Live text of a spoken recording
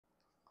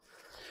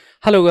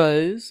Hello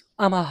guys,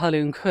 I'm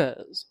Ahalin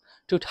Quiz.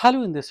 To tell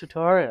you in this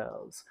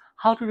tutorials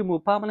how to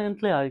remove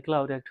permanently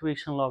iCloud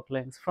activation lock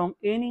links from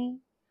any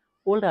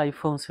old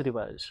iPhones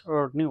device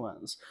or new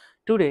ones.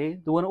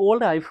 Today, the one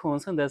old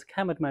iPhones and that's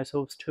came at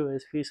myself too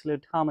especially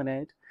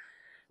terminate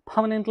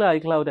permanently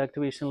iCloud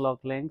activation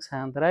lock links,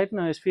 and right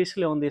now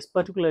especially on this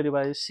particular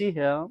device, see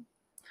here.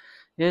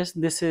 Yes,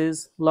 this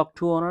is lock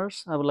two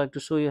owners. I would like to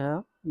show you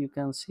here. You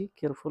can see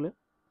carefully.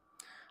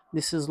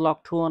 This is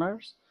lock two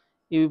owners.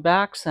 You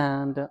backs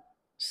and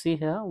see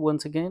here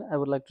once again. I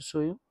would like to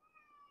show you.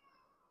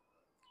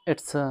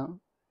 It's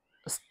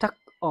stuck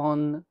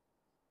on.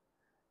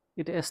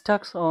 It is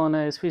stuck on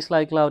a Swiss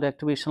like cloud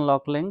activation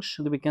lock link.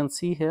 We can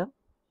see here.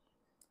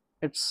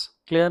 It's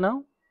clear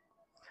now.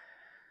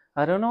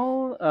 I don't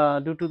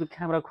know. Due to the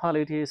camera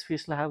quality,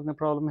 Swiss having a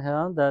problem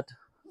here that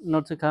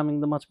not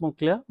becoming the much more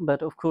clear.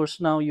 But of course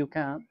now you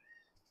can.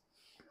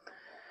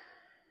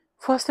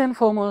 First and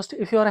foremost,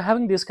 if you are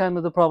having this kind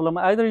of the problem,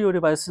 either your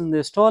device is in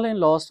the stolen,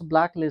 lost,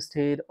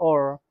 blacklisted,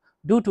 or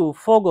due to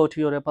forgot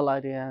your Apple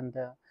ID and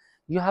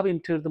you have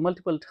entered the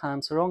multiple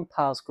times wrong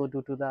passcode,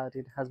 due to that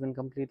it has been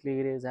completely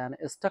erased and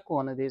is stuck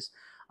on this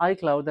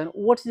iCloud, then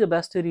what is the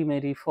best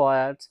remedy for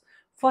it?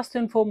 First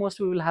and foremost,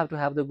 we will have to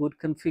have the good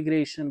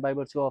configuration by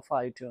virtue of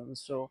iTunes.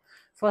 So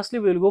firstly,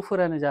 we will go for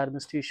an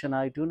administration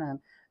iTunes and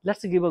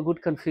let's give a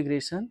good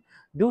configuration.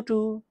 Due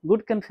to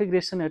good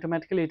configuration,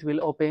 automatically it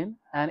will open,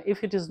 and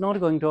if it is not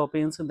going to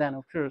open, so then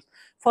of course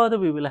further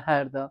we will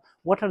have the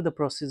what are the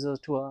procedures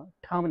to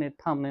terminate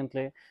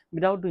permanently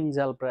without doing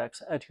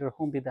jailbreaks at your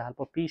home with the help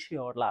of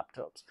PC or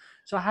laptops.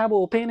 So I have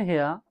opened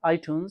here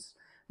iTunes.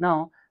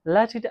 Now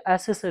let it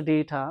assess the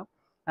data,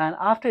 and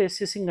after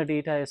assessing the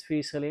data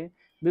especially,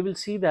 we will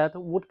see that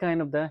what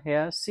kind of the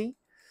here. See,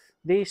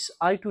 this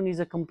iTunes is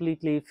a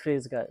completely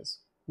freeze, guys.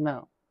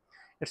 Now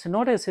it's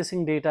not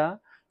assessing data,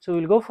 so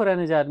we'll go for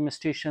an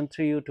administration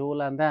 3U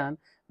tool, and then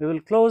we will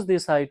close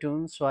this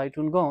iTunes. So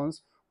iTunes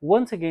goes.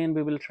 Once again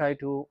we will try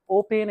to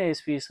open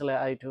especially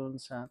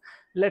iTunes.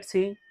 Let's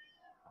see,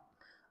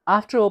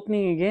 after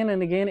opening again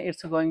and again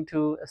it's going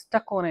to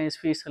stuck on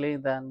especially,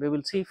 then we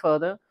will see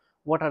further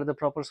what are the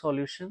proper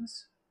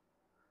solutions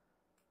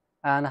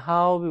and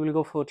how we will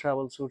go for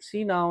troubleshoot.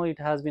 See, now it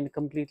has been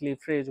completely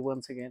freeze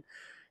once again.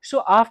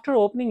 So after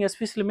opening,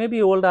 especially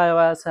maybe old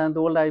iOS and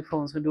old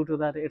iPhones, due to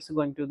that it's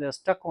going to the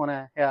stuck on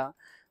a here.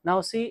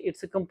 Now see,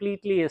 it's a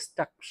completely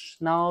stuck.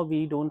 Now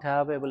we don't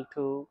have able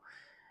to,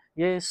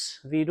 yes,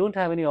 we don't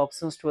have any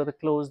options to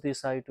close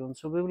this iTunes.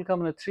 So we will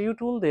come in a 3U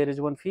tool. There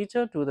is one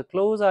feature to the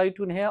close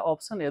iTunes here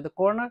option at the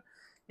corner.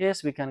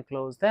 Yes, we can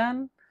close.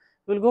 Then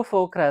we'll go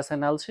for crash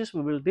analysis.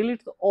 We will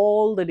delete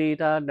all the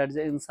data that is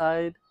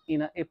inside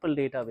in an Apple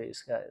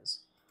database,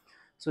 guys.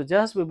 So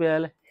just we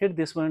will hit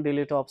this one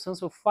delete option.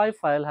 So 5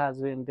 file has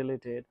been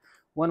deleted.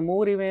 One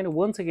more event,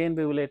 once again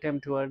we will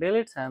attempt to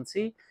delete, and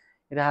see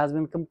it has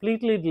been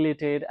completely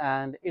deleted,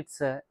 and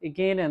it's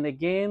again and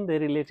again they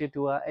related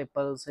to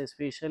Apple's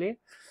especially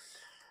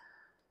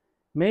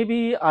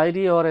maybe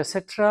ID or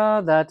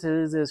etc. That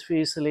is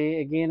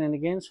especially again and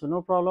again. So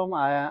no problem,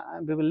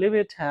 we will leave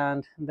it,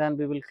 and then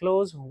we will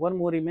close. One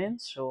more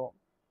remains. So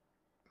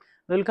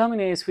we will come in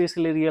a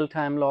especially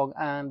real-time log,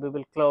 and we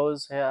will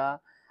close here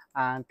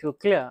and to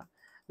clear.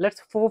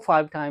 Let's 4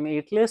 5 times,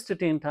 at least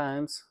 10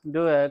 times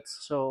do it.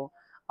 So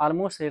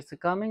almost it's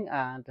coming,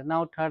 and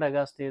now 3rd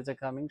August is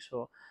coming.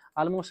 So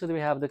almost we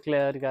have the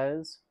clear,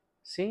 guys.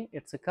 See,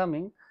 it's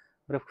coming,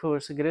 but of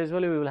course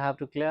gradually we will have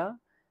to clear.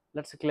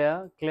 Let's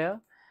clear,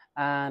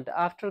 and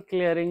after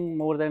clearing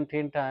more than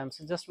 10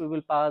 times, just we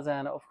will pause,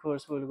 and of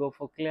course we will go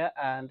for clear,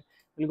 and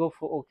we'll go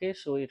for OK.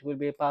 So it will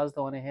be passed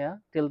on here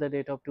till the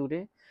date of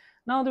today.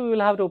 Now we will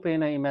have to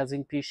open an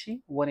imaging PC,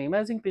 one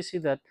imaging PC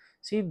that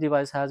see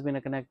device has been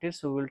connected.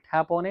 So we will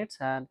tap on it,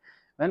 and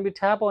when we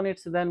tap on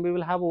it, then we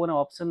will have one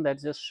option that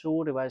just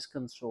show device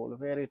console,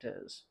 where it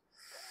is.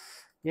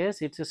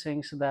 Yes, it's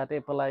saying that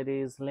Apple ID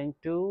is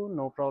linked to,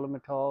 no problem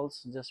at all.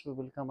 So just we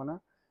will come on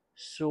a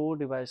show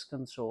device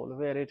console,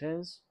 where it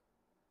is.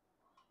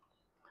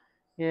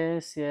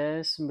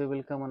 Yes, we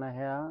will come on a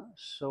here,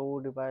 show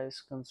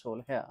device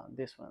console here,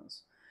 this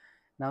one's.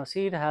 Now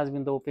see, it has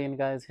been open,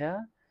 guys.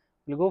 Here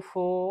we'll go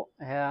for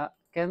here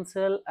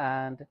cancel,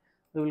 and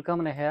we will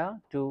come in here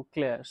to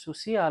clear. So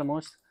see,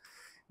 almost,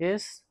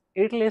 yes,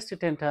 at least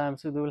 10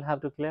 times we will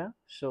have to clear.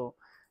 So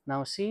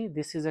now see,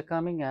 this is a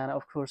coming, and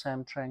of course I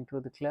am trying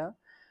to clear.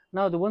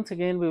 Now once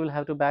again we will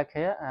have to back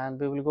here, and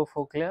we will go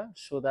for clear,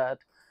 so that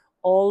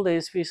all the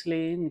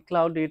especially in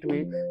cloud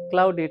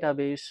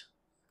database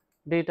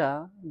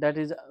data that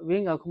is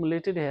being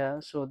accumulated here,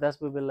 so that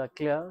we will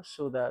clear,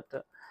 so that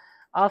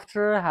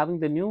after having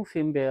the new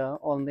firmware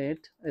on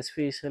it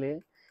especially,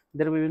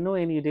 there will be no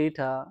any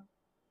data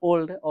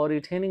old or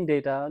retaining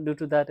data. Due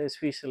to that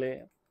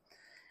especially,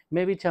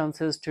 maybe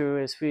chances to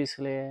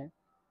especially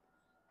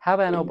have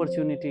an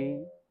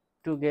opportunity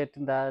to get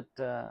that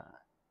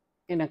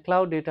in a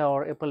cloud data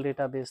or Apple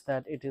database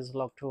that it is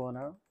locked to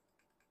owner.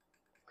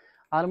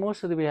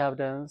 Almost we have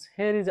done.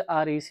 Here is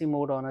REC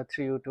mode on a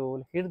 3U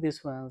tool. Hit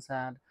this ones,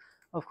 and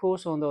of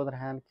course on the other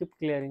hand keep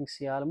clearing.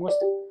 See, almost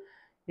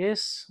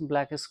Yes,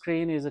 black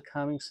screen is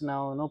coming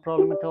now, no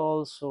problem at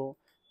all. So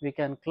we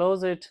can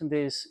close it.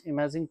 This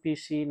imaging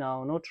PC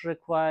now not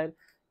required.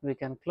 We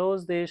can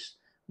close this.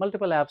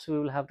 Multiple apps we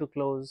will have to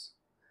close,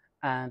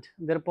 and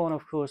thereupon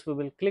of course we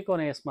will click on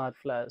a smart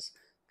flash,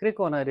 click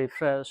on a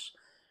refresh.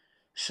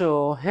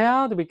 So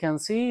here we can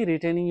see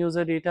retaining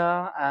user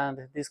data,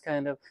 and this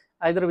kind of,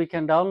 either we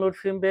can download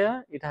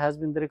firmware, it has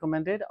been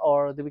recommended,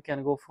 or we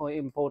can go for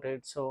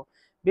imported. So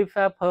we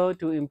prefer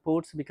to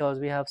imports because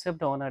we have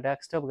saved on our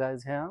desktop,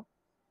 guys. Here,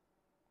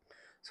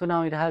 so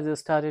now it has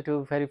started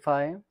to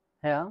verify.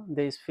 Here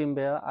this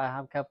firmware I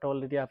have kept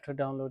already after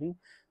downloading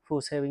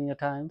for saving your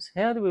times.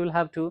 Here we will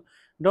have to,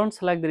 don't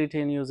select the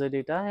retain user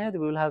data. Here we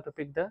will have to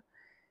pick the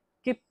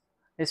keep,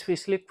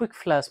 especially quick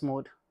flash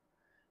mode.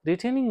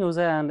 Retaining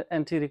user and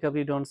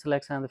anti-recovery don't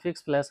select, and the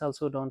fixed flash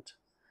also don't.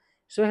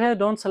 So here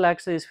don't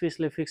select,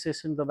 especially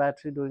fixation the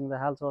battery during the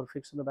health, or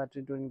fix the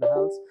battery during the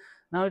health.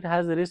 Now it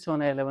has reached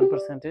on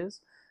 11%.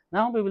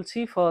 Now we will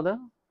see further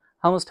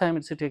how much time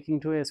it's taking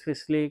to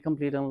especially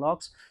complete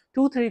unlocks.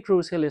 2-3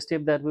 crucial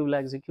steps that we will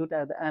execute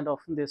at the end of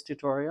this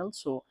tutorial.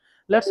 So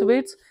let's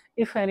wait.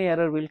 If any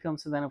error will come,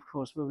 so then of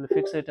course we will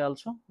fix it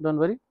also. Don't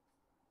worry.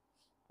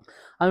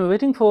 I'm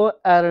waiting for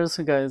errors,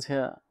 guys.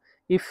 Here,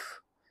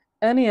 if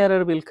any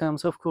error will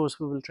comes, of course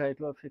we will try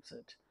to fix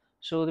it.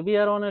 So we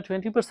are on a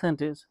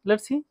 20%.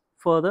 Let's see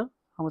further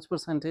how much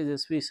percentage,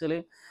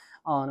 especially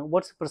on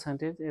what's the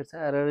percentage its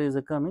error is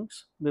coming.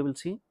 We will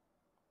see.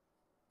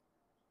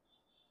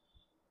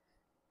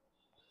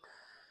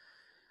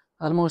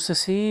 Almost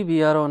see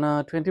we are on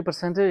a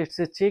 20%. It's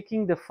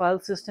checking the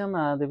file system,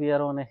 and we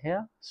are on a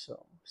here.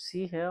 So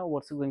see here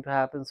what's going to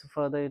happen. So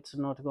further it's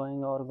not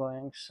going or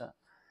going. So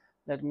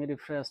let me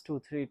refresh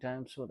 2-3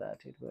 times so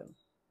that it will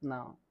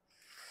now.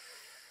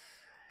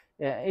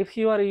 Yeah, if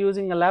you are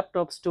using a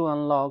laptops to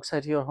unlock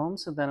at your home,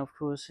 so then of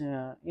course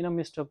in a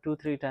midst of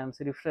 2-3 times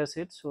refresh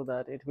it so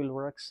that it will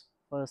works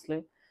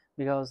firstly,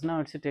 because now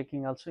it's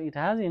taking also, it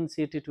has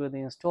initiated to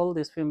install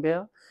this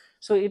firmware.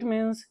 So it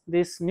means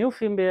this new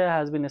firmware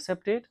has been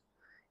accepted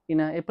in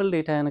a Apple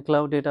data and a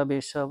cloud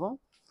database server.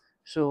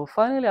 So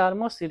finally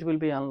almost it will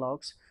be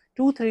unlocked.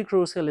 2-3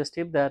 crucial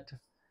step that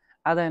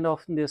at the end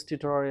of this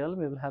tutorial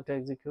we will have to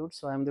execute.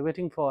 So I'm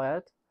waiting for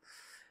it.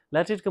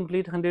 Let it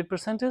complete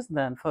 100%,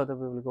 then further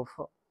we will go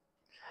for.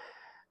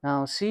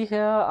 Now see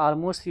here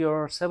almost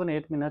your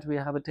 7-8 minutes we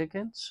have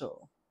taken.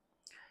 So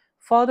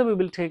further we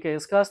will take a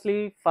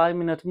scarcely 5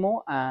 minutes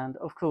more, and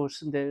of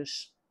course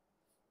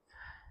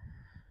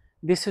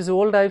this is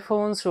old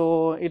iPhone,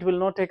 so it will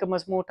not take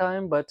much more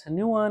time, but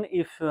new one,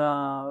 if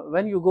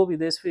when you go with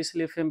this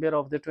especially firmware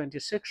of the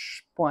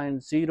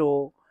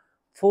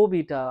 26.04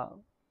 beta,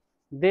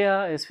 they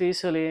are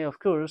especially of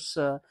course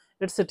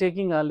it's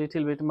taking a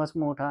little bit much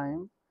more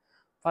time,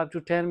 5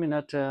 to 10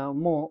 minutes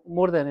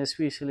more than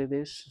especially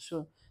this.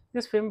 So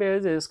this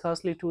firmware is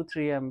scarcely 2-3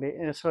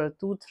 MB, sorry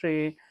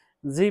 2-3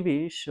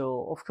 GB.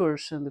 So of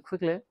course and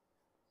quickly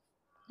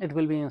it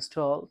will be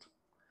installed.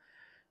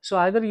 So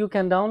either you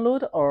can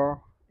download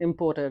or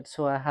import it.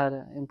 So I had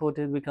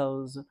imported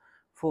because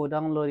for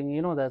downloading,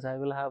 you know that I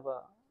will have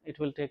it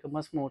will take a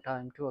much more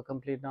time to a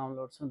complete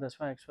download. So that's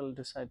why I actually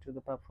decide to the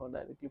prefer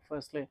directly.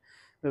 Firstly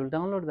we will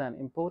download, then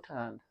import,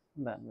 and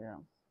then we have.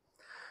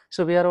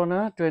 So we are on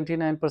a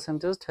 29%,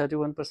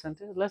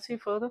 31%. Let's see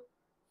further.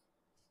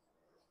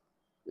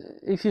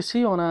 If you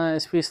see on a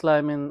space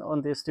line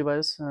on this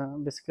device,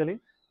 basically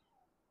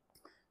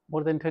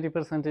more than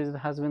 20%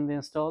 has been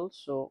installed.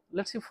 So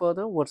let's see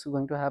further what's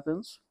going to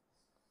happen.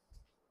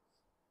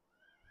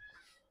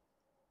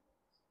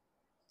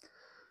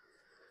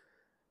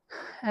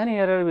 Any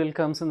error will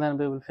come, and then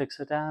we will fix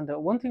it. And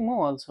one thing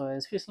more also,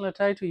 especially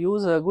try to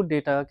use a good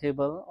data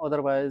cable.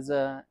 Otherwise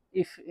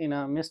if in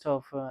a midst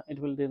of it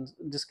will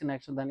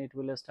disconnect, then it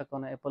will stuck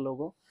on an Apple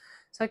logo.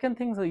 Second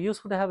thing, you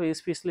should have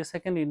especially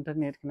second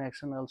internet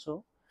connection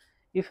also.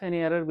 If any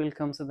error will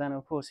come, so then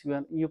of course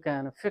you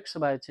can fix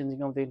by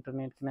changing of the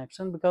internet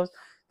connection, because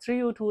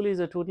 3U tool is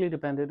totally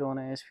dependent on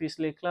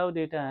especially cloud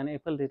data and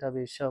Apple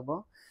database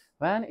server.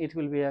 When it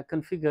will be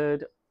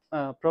configured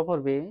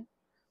proper way,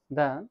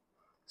 then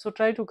so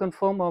try to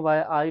confirm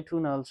by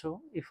iTunes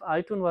also. If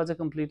iTunes was a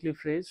completely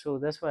free, so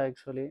that's why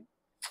actually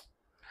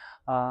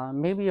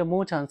maybe a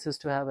more chances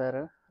to have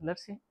error.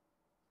 Let's see.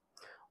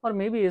 Or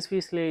maybe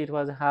especially it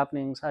was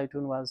happening,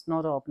 iTunes was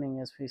not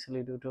opening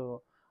especially due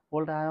to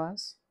old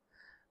iOS.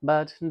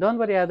 But don't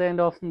worry, at the end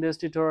of this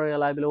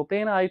tutorial I will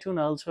open iTunes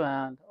also,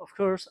 and of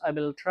course I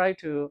will try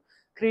to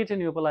create a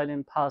new Apple ID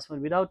and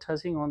password without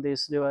touching on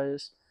this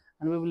device,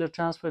 and we will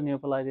transfer new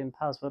Apple ID and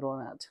password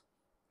on it.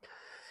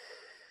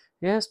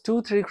 Yes,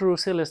 2-3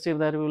 crucial steps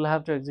that we will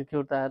have to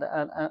execute that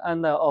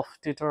and the off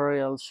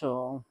tutorial.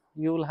 So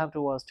you will have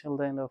to watch till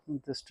the end of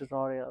this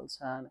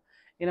tutorials, and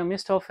in a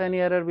midst of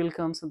any error will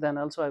come, so then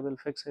also I will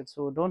fix it.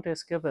 So don't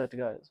escape it,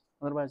 guys,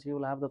 otherwise you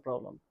will have the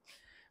problem.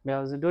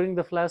 Because during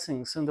the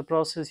flashings in the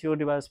process your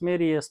device may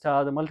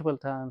restart multiple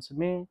times, it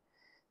may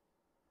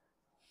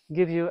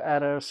give you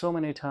error so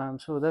many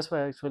times. So that's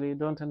why actually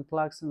don't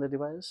unplug in the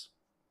device.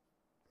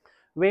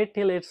 Wait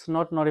till it's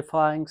not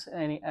notifying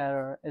any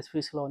error,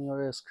 especially on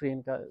your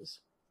screen, guys.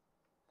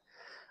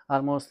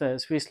 Almost the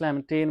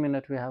especially 10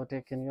 minutes we have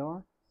taken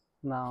your.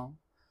 Now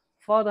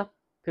for the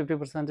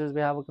 50%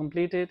 we have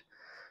completed.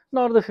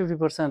 Not the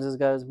 50%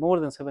 guys, more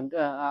than 7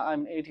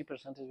 I'm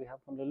 80% we have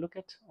come to look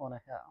at on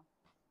a here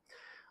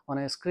on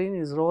a screen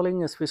is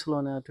rolling, especially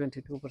on a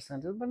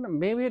 22%, but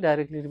maybe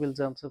directly it will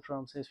jump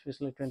from say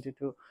especially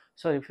 22,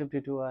 sorry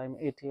 52, I'm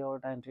 80 or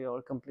 90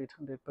 or complete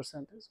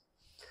 100%.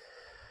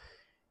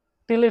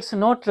 Till it's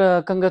not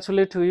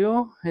congratulate to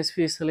you,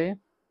 especially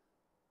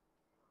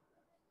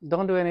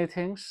don't do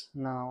anything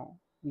now,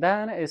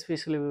 then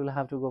especially we will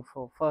have to go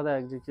for further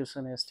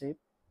execution step.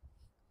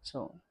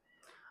 So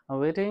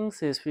waiting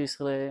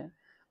especially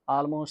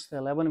almost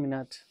 11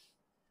 minutes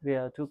we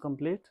are to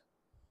complete.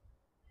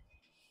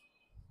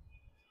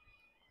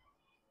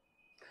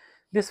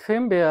 This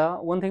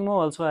firmware, one thing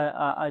more also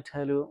I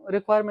tell you,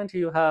 requirement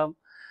you have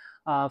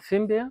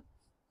firmware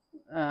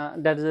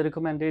that is a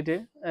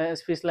recommended,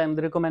 especially I'm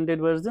the recommended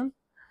version,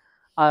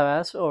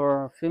 iOS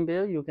or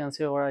firmware you can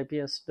say, or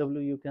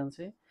IPSW you can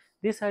say.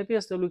 This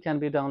IPSW can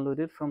be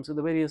downloaded from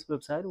the various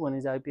website. One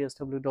is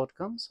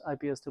ipsw.coms,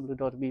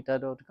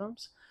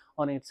 ipsw.beta.coms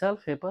on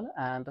itself, Apple,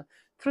 and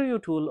through your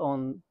tool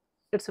on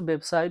its a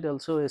website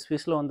also,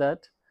 especially on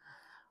that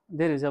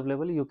there is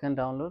available, you can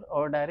download,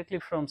 or directly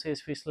from say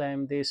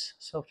especially this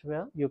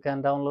software you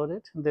can download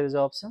it, there is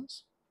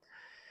options.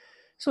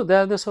 So there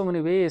are the so many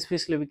ways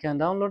especially we can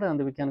download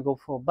and we can go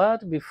for.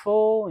 But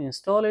before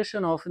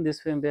installation of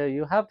this firmware,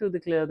 you have to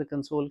declare the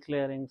console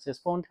clearing, say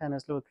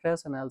spontaneous load, crash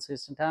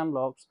analysis, and time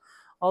logs,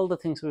 all the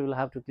things we will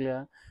have to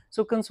clear.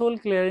 So console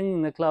clearing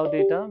in the cloud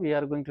data we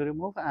are going to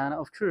remove, and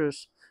of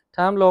course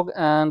time log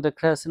and the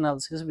crash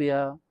analysis we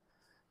are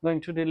going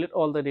to delete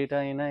all the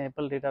data in a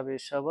Apple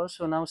database server.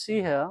 So now see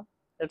here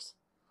it's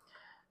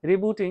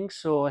rebooting.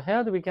 So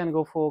here we can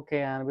go for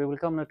OK, and we will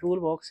come in a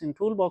toolbox. In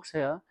toolbox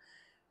here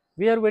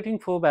we are waiting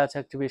for batch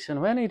activation.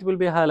 When it will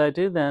be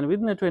highlighted, then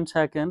within a 20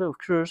 seconds, of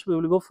course, we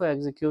will go for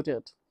execute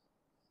it.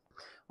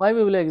 Why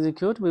we will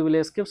execute? We will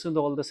escape to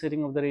all the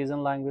setting of the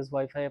region, language,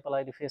 Wi-Fi, Apple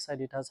ID, Face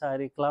ID, Touch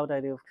ID, Cloud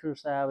ID, of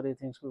course,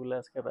 everything we will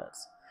escape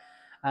as.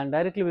 And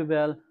directly we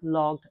will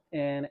logged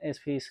in,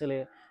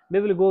 especially we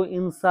will go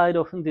inside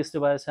of this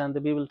device and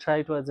we will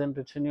try to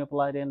generate a new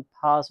Apple ID and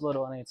password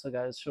on it. So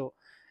guys, so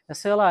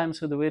still I'm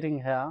so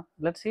waiting here.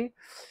 Let's see.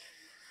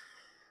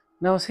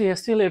 Now see,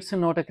 still it's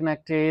not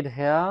connected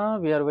here.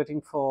 We are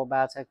waiting for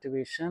batch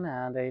activation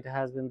and it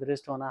has been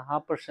reached on a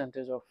half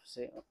percentage of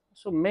say.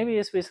 So maybe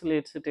especially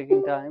it's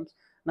taking times.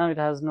 Now it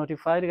has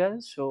notified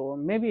guys. So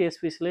maybe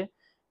especially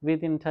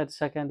within 30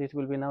 seconds it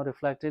will be now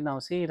reflected. Now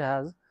see, it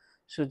has.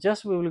 So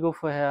just we will go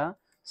for here,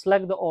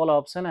 select the all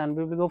option and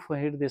we will go for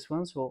hit this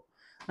one. So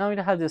now it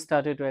has just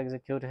started to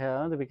execute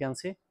here. We can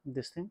see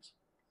these things.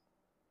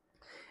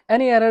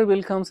 Any error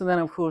will come, and then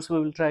of course we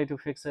will try to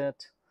fix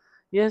it.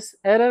 Yes,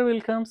 error will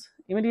comes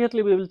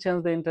immediately. We will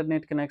change the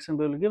internet connection.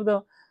 We will give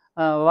the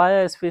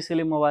via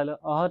especially mobile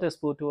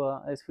hotspot to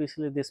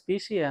especially this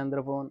PC and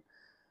the phone.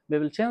 We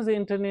will change the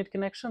internet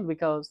connection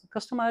because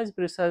customized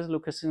precise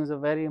location is a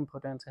very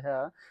important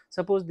here.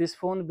 Suppose this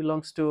phone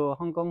belongs to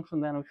Hong Kong, so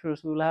then of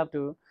course we will have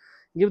to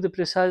give the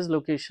precise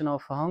location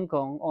of Hong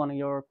Kong on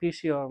your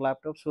PC or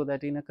laptop, so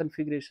that in a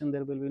configuration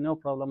there will be no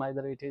problem,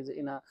 either it is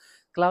in a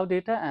cloud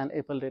data and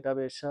Apple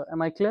database.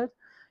 Am I clear?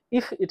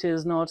 If it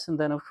is not,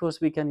 then of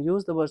course we can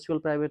use the virtual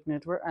private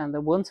network, and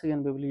then once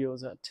again we will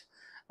use it.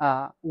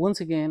 Once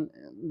again,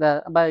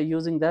 by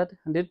using that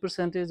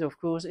 100%, of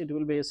course it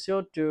will be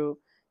sure to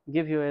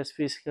give you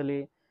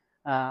especially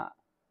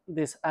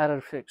this error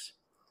fix.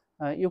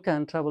 You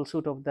can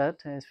troubleshoot of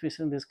that,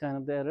 especially this kind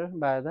of the error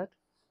by that.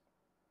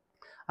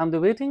 I'm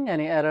waiting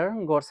any error,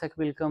 Godsec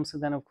will come, so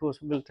then of course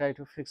we'll try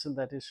to fix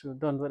that issue,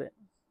 don't worry.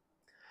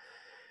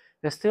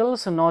 Still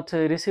so not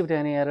received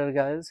any error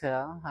guys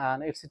here,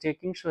 and it's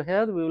taking, so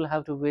here we will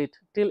have to wait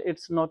till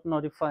it's not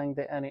notifying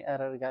the any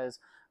error guys.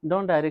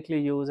 Don't directly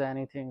use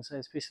anything, so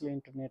especially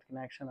internet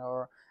connection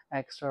or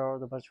extra or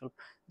the virtual,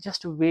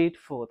 just wait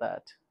for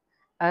that.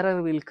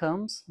 Error will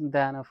comes,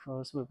 then of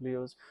course we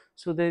will use.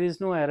 So there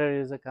is no error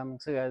is coming,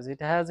 so guys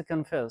it has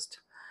confessed.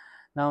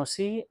 Now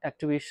see,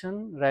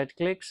 activation, right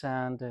clicks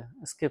and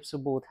skips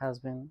both has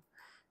been.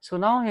 So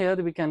now here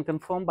we can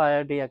confirm by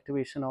a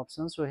deactivation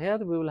option. So here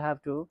we will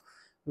have to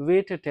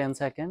wait 10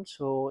 seconds.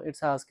 So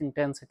it's asking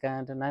 10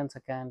 seconds, 9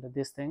 seconds,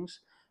 these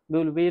things. We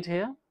will wait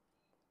here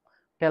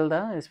till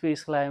the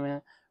space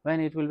line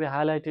when it will be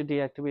highlighted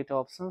deactivate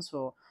option.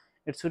 So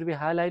it should be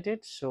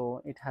highlighted.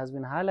 So it has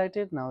been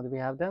highlighted. Now we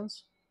have done.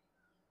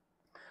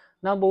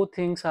 Now both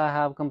things I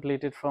have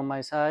completed from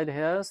my side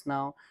here.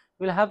 Now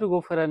we'll have to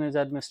go for an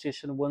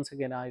administration once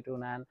again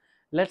iTunes, and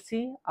let's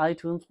see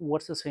iTunes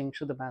what's the saying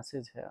to the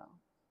message here.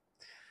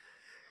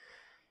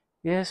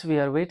 Yes, we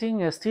are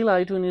waiting. Still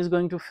iTunes is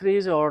going to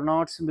freeze or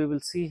not, we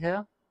will see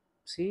here.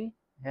 See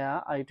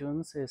here,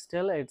 iTunes is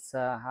still it's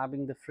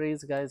having the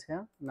freeze guys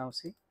here. Now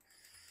see,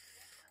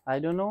 I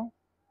don't know,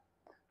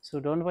 so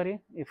don't worry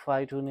if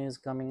iTunes is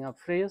coming up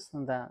freeze,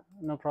 then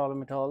no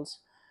problem at all.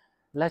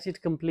 Let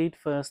it complete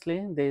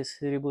firstly this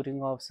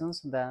rebooting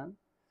options, then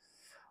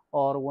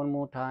or one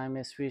more time,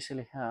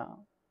 especially here.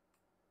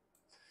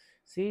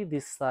 See,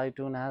 this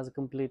iTunes has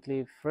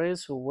completely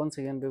freeze, so once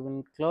again we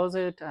will close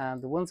it,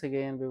 and once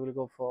again we will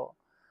go for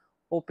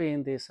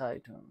open this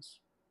iTunes.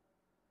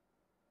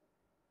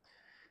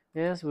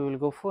 Yes, we will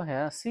go for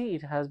here. See,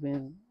 it has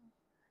been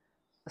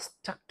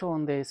stuck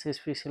on this,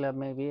 especially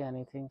maybe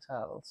anything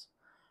else.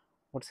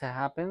 What's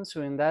happened?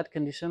 So in that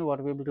condition,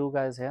 what we will do,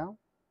 guys, here,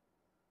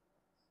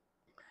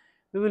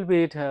 we will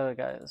wait here,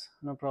 guys.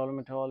 No problem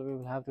at all. We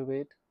will have to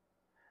wait.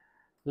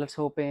 Let's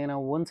open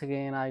once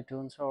again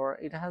iTunes, or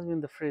it has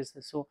been the freeze.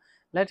 So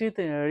let it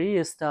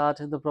restart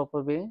the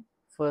proper way.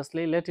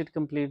 Firstly, let it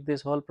complete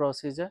this whole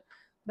procedure.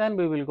 Then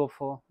we will go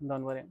for.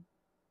 Don't worry.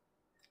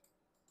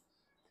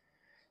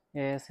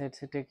 Yes,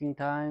 it's taking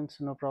time,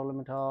 so no problem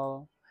at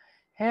all.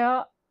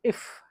 Here,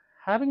 if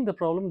having the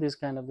problem, this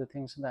kind of the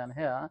things, then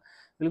here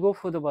we'll go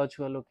for the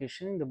virtual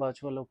location. In the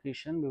virtual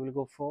location, we will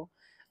go for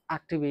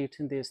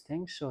activating these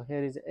things. So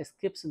here is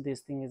escapes, this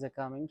thing is a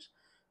coming.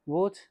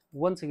 Both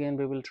once again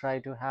we will try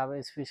to have,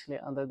 especially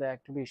under the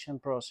activation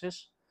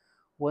process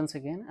once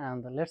again,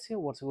 and let's see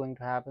what's going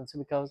to happen. So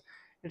because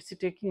it's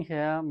taking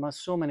here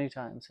so many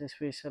times,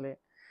 especially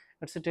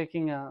it's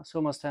taking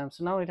so much time.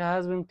 So now it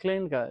has been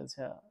cleaned, guys.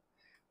 Yeah,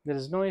 there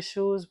is no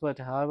issues, but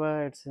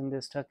however it's in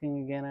this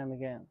stucking again and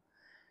again.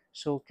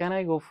 So can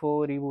I go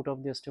for reboot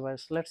of this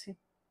device? Let's see.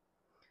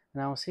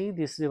 Now see,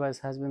 this device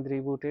has been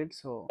rebooted.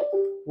 So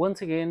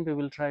once again we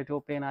will try to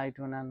open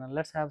iTunes, and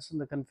let's have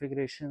some of the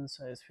configurations,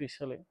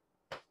 especially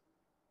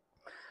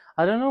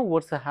I don't know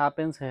what's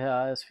happens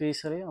here,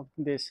 especially of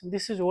this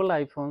is old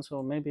iPhone,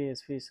 so maybe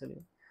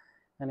especially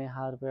any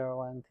hardware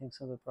or anything,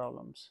 so the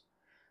problems.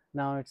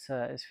 Now it's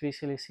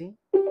especially see,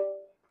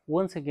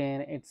 once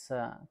again it's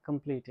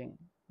completing.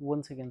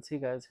 Once again, see,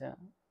 guys, here,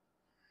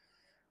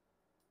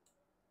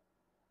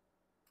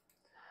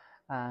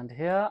 and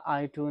here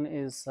iTunes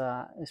is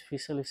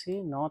especially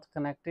see not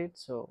connected.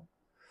 So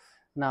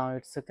now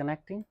it's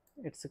connecting.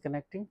 It's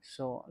connecting.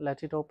 So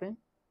let it open.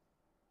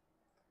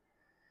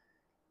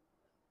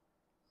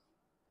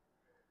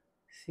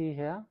 See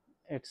here,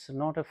 it's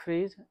not a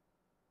freeze.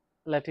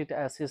 Let it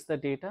access the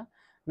data.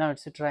 Now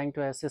it's trying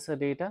to access the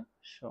data.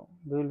 So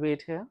we will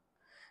wait here.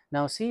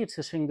 Now see,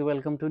 it's showing the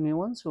welcome to new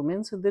one. So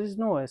means there is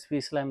no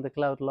especially the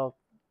cloud lock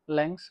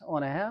links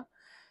on here,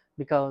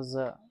 because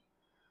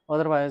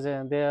otherwise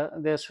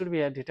there should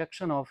be a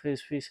detection of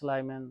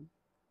especially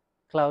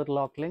cloud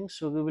lock links.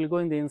 So we will go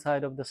in the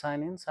inside of the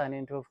sign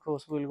in to, of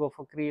course we will go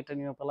for create a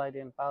new Apple ID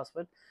and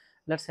password.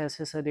 Let's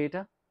access the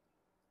data.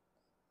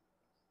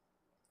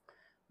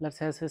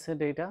 Let's access the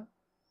data.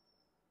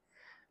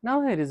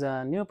 Now here is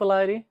a new Apple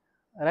ID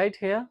right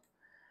here,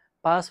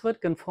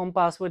 password, confirm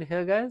password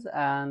here, guys,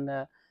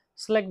 and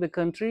select the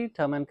country,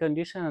 term and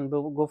condition, and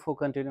go for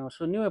continue.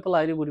 So new Apple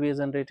ID would be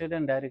generated,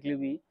 and directly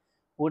we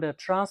would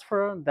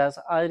transfer that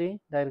ID.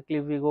 Directly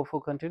we go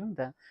for continue,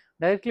 then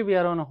directly we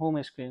are on a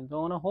home screen. So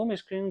on a home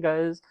screen,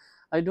 guys,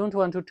 I don't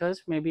want to touch.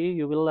 Maybe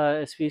you will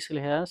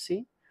especially here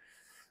see.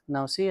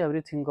 Now see,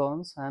 everything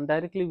goes, and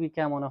directly we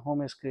came on a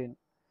home screen.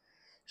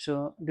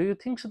 So do you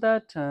think so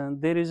that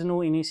there is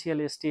no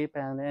initial step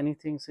and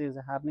anything is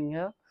happening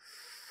here?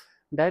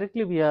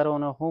 Directly we are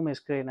on a home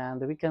screen,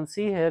 and we can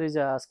see here is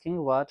asking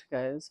what,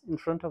 guys, in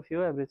front of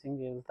you everything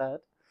is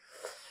that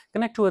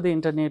connect to the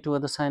internet to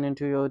the sign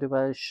into your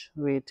device.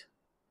 Wait,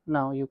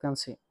 now you can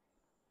see,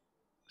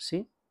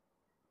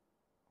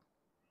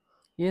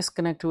 yes,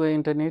 connect to the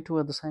internet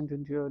to the sign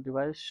into your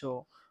device.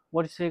 So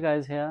what you say,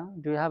 guys, here,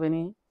 do you have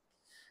any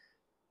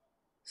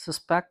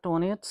suspect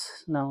on it?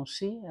 Now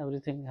see,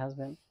 everything has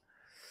been.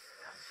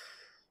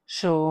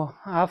 So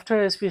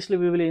after especially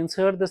we will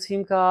insert the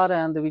SIM card,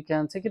 and we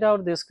can check it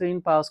out, the screen,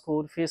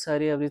 passcode, face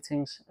ID,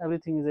 everything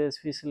is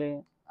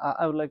especially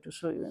I would like to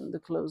show you in the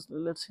close.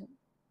 Let's see.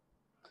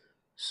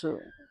 So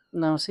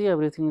now see,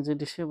 everything is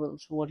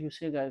disabled. So what you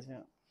say, guys,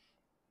 here,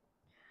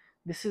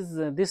 this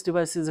is this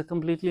device is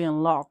completely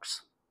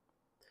unlocked.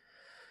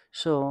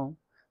 So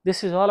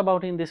this is all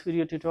about in this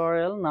video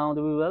tutorial. Now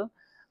we will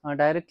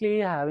directly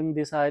having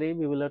this ID,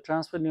 we will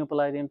transfer new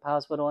Apple ID and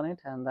password on it,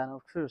 and then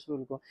of course we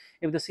will go.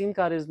 If the SIM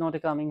card is not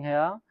coming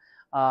here,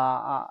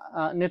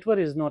 network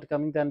is not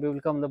coming, then we will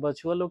come the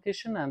virtual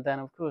location, and then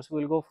of course we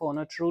will go for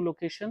a true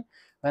location.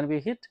 When we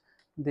hit,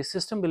 the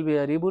system will be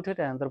rebooted,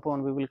 and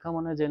thereupon we will come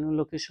on a genuine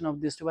location of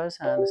this device,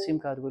 and the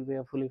SIM card will be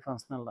fully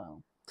functional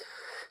now.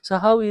 So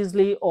how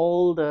easily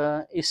all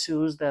the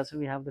issues that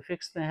we have to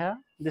fix here,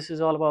 this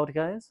is all about,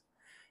 guys.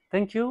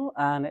 Thank you.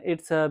 And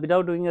it's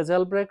without doing a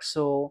jailbreak,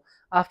 so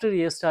after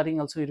restarting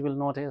also it will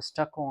not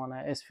stuck on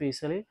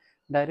especially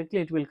directly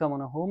it will come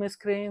on a home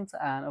screens,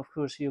 and of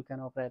course you can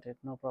operate it,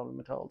 no problem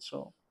at all.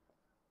 So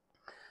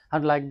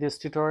I'd like this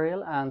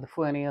tutorial, and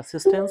for any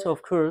assistance,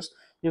 of course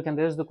you can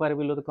raise the query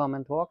below the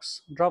comment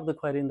box, drop the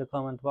query in the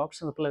comment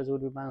box, and the pleasure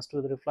would be mine to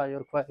reply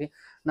your query.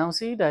 Now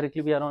see,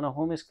 directly we are on a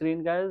home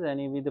screen, guys,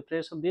 and with the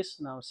press of this,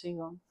 now see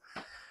on.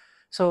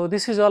 So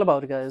this is all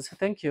about, guys.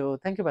 Thank you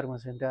very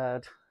much, and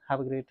have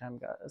a great time,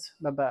 guys.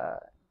 Bye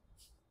bye.